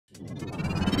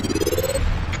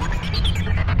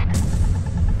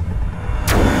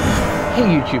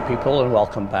Hey YouTube people, and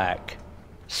welcome back.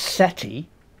 SETI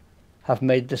have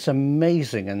made this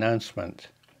amazing announcement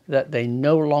that they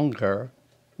no longer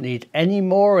need any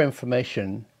more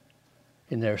information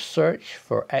in their search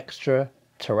for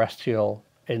extraterrestrial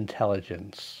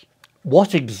intelligence.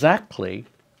 What exactly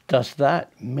does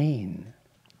that mean?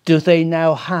 Do they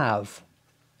now have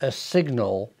a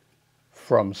signal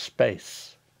from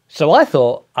space? So I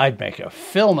thought I'd make a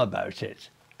film about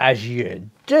it, as you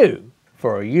do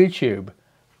for YouTube,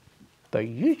 but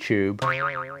YouTube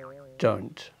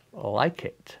don't like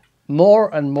it.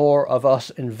 More and more of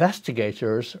us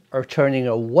investigators are turning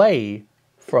away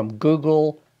from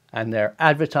Google and their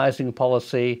advertising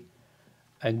policy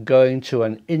and going to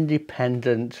an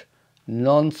independent,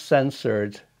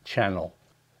 non-censored channel.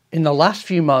 In the last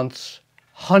few months,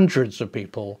 hundreds of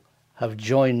people have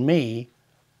joined me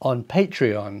on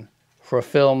Patreon for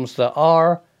films that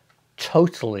are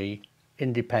totally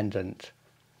independent.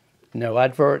 No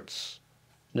adverts,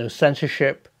 no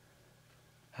censorship,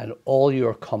 and all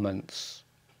your comments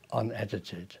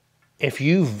unedited. If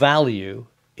you value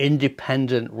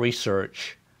independent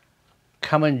research,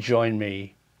 come and join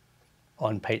me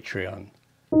on Patreon.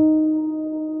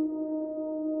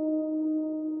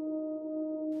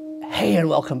 Hey, and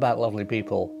welcome back, lovely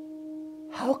people.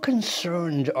 How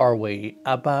concerned are we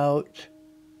about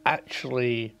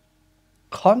actually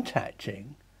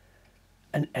contacting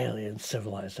an alien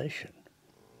civilization?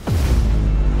 I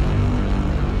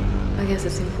guess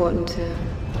it's important to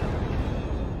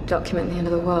document the end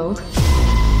of the world.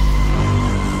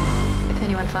 If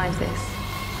anyone finds this,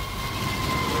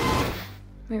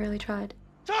 we really tried.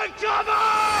 Take cover!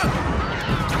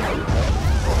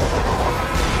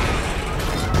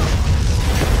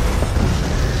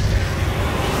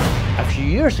 A few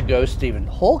years ago, Stephen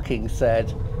Hawking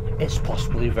said it's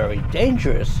possibly very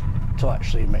dangerous to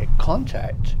actually make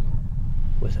contact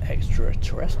with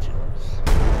extraterrestrials.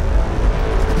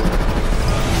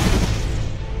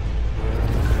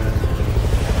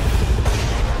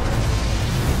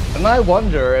 And I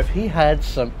wonder if he had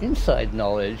some inside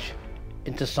knowledge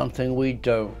into something we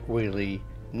don't really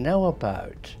know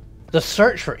about. The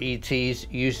search for ETs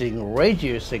using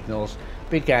radio signals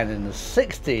began in the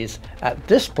 60s at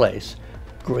this place,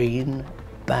 Green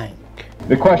Bank.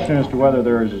 The question as to whether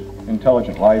there is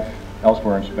intelligent life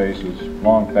elsewhere in space has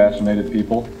long fascinated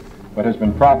people, but has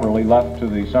been properly left to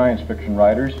the science fiction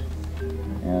writers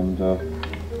and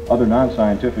other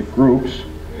non-scientific groups,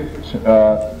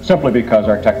 simply because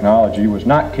our technology was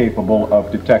not capable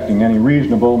of detecting any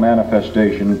reasonable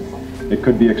manifestation that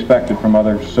could be expected from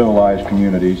other civilized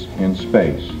communities in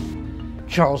space.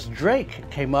 Charles Drake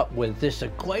came up with this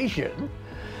equation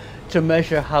to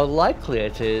measure how likely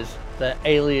it is that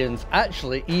aliens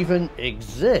actually even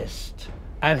exist.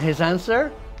 And his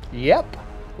answer? Yep,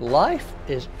 life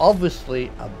is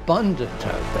obviously abundant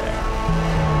out there.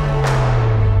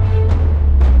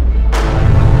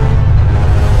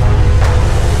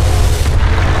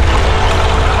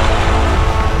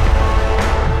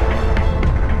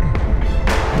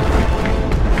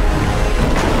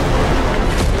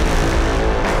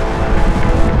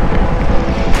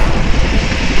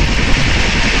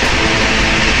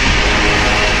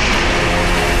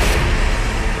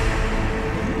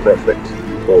 Perfect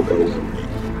vocals.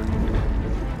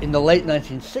 In the late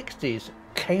 1960s,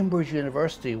 Cambridge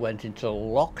University went into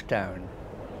lockdown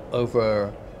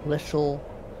over little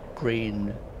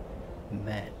green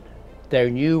men. Their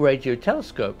new radio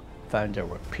telescope found a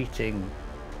repeating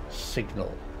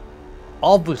signal.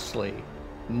 Obviously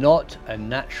not a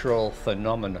natural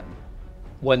phenomenon.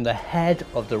 When the head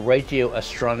of the radio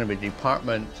astronomy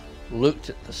department looked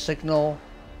at the signal,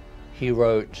 he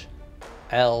wrote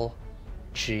LGM,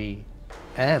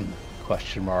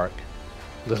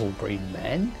 little green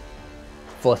men?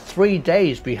 For 3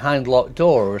 days behind locked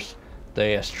doors,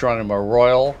 the Astronomer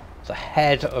Royal, the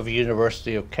head of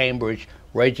University of Cambridge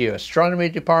Radio Astronomy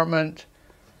Department,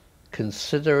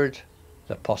 considered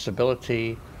the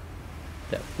possibility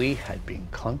that we had been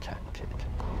contacted.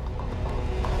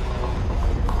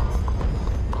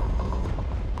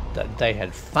 That they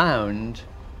had found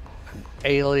an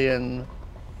alien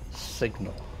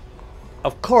signal.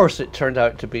 Of course, it turned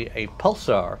out to be a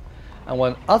pulsar, and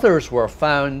when others were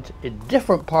found in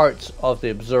different parts of the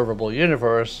observable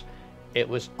universe, it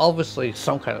was obviously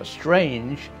some kind of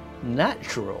strange,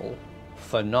 natural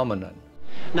phenomenon.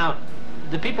 Now,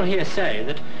 the people here say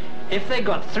that if they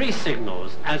got 3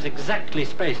 signals as exactly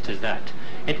spaced as that,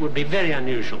 it would be very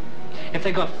unusual. If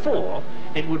they got 4,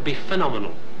 it would be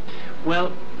phenomenal.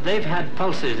 Well, they've had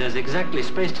pulses as exactly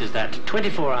spaced as that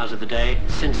 24 hours of the day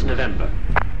since November.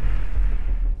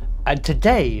 And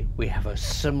today we have a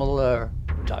similar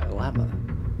dilemma.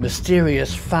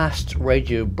 Mysterious fast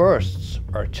radio bursts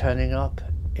are turning up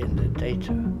in the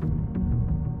data.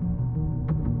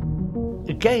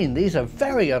 Again, these are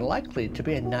very unlikely to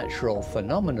be a natural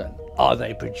phenomenon. Are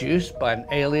they produced by an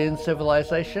alien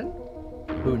civilization?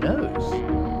 Who knows?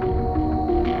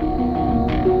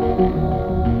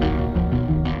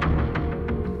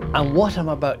 And what I'm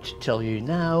about to tell you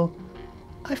now,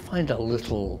 I find a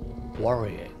little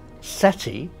worrying.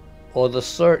 SETI, or the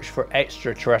Search for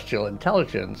Extraterrestrial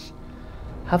Intelligence,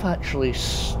 have actually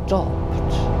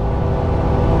stopped.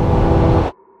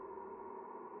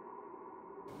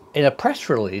 In a press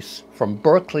release from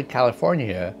Berkeley,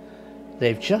 California,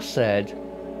 they've just said,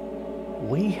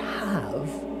 we have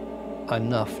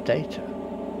enough data.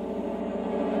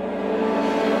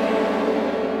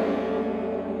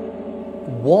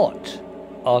 What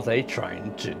are they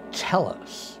trying to tell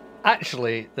us?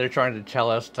 Actually, they're trying to tell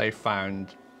us they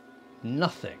found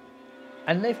nothing.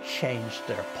 And they've changed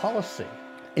their policy.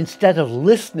 Instead of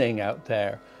listening out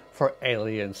there for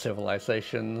alien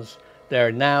civilizations,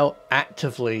 they're now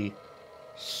actively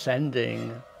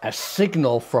sending a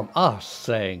signal from us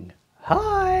saying,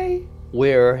 "Hi,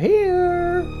 we're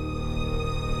here."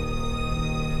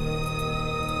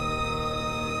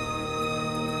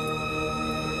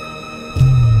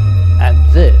 And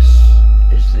this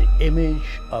is the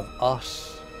image of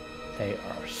us they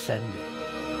are sending.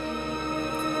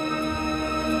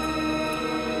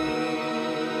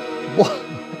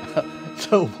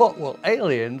 So what will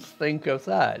aliens think of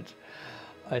that?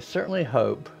 I certainly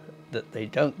hope that they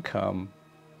don't come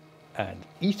and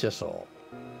eat us all.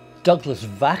 Douglas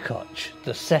Vakoch,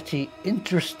 the SETI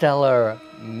Interstellar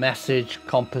Message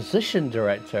Composition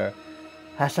Director,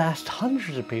 has asked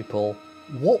hundreds of people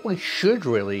what we should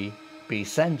really be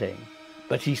sending.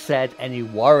 But he said any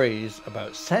worries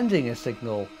about sending a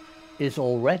signal is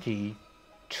already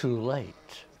too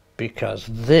late, because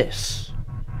this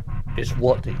is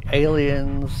what the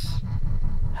aliens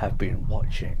have been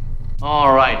watching.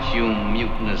 All right, you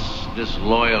mutinous,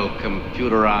 disloyal,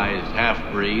 computerized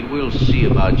half-breed. We'll see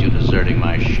about you deserting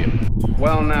my ship.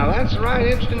 Well, now, that's a right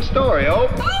interesting story,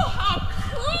 Ope. Oh, how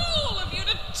cruel of you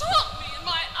to taunt me in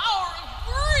my hour of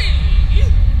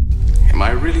greed! Am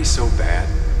I really so bad?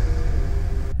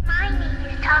 My name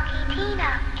is Talkie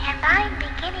Tina, and I'm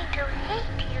beginning to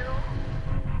hate you.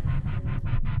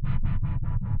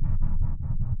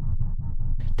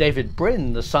 David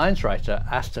Brin, the science writer,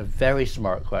 asked a very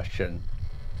smart question.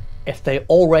 If they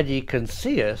already can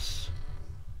see us,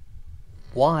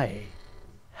 why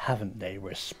haven't they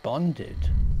responded?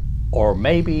 Or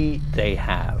maybe they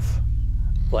have.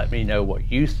 Let me know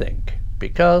what you think,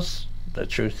 because the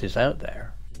truth is out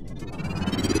there.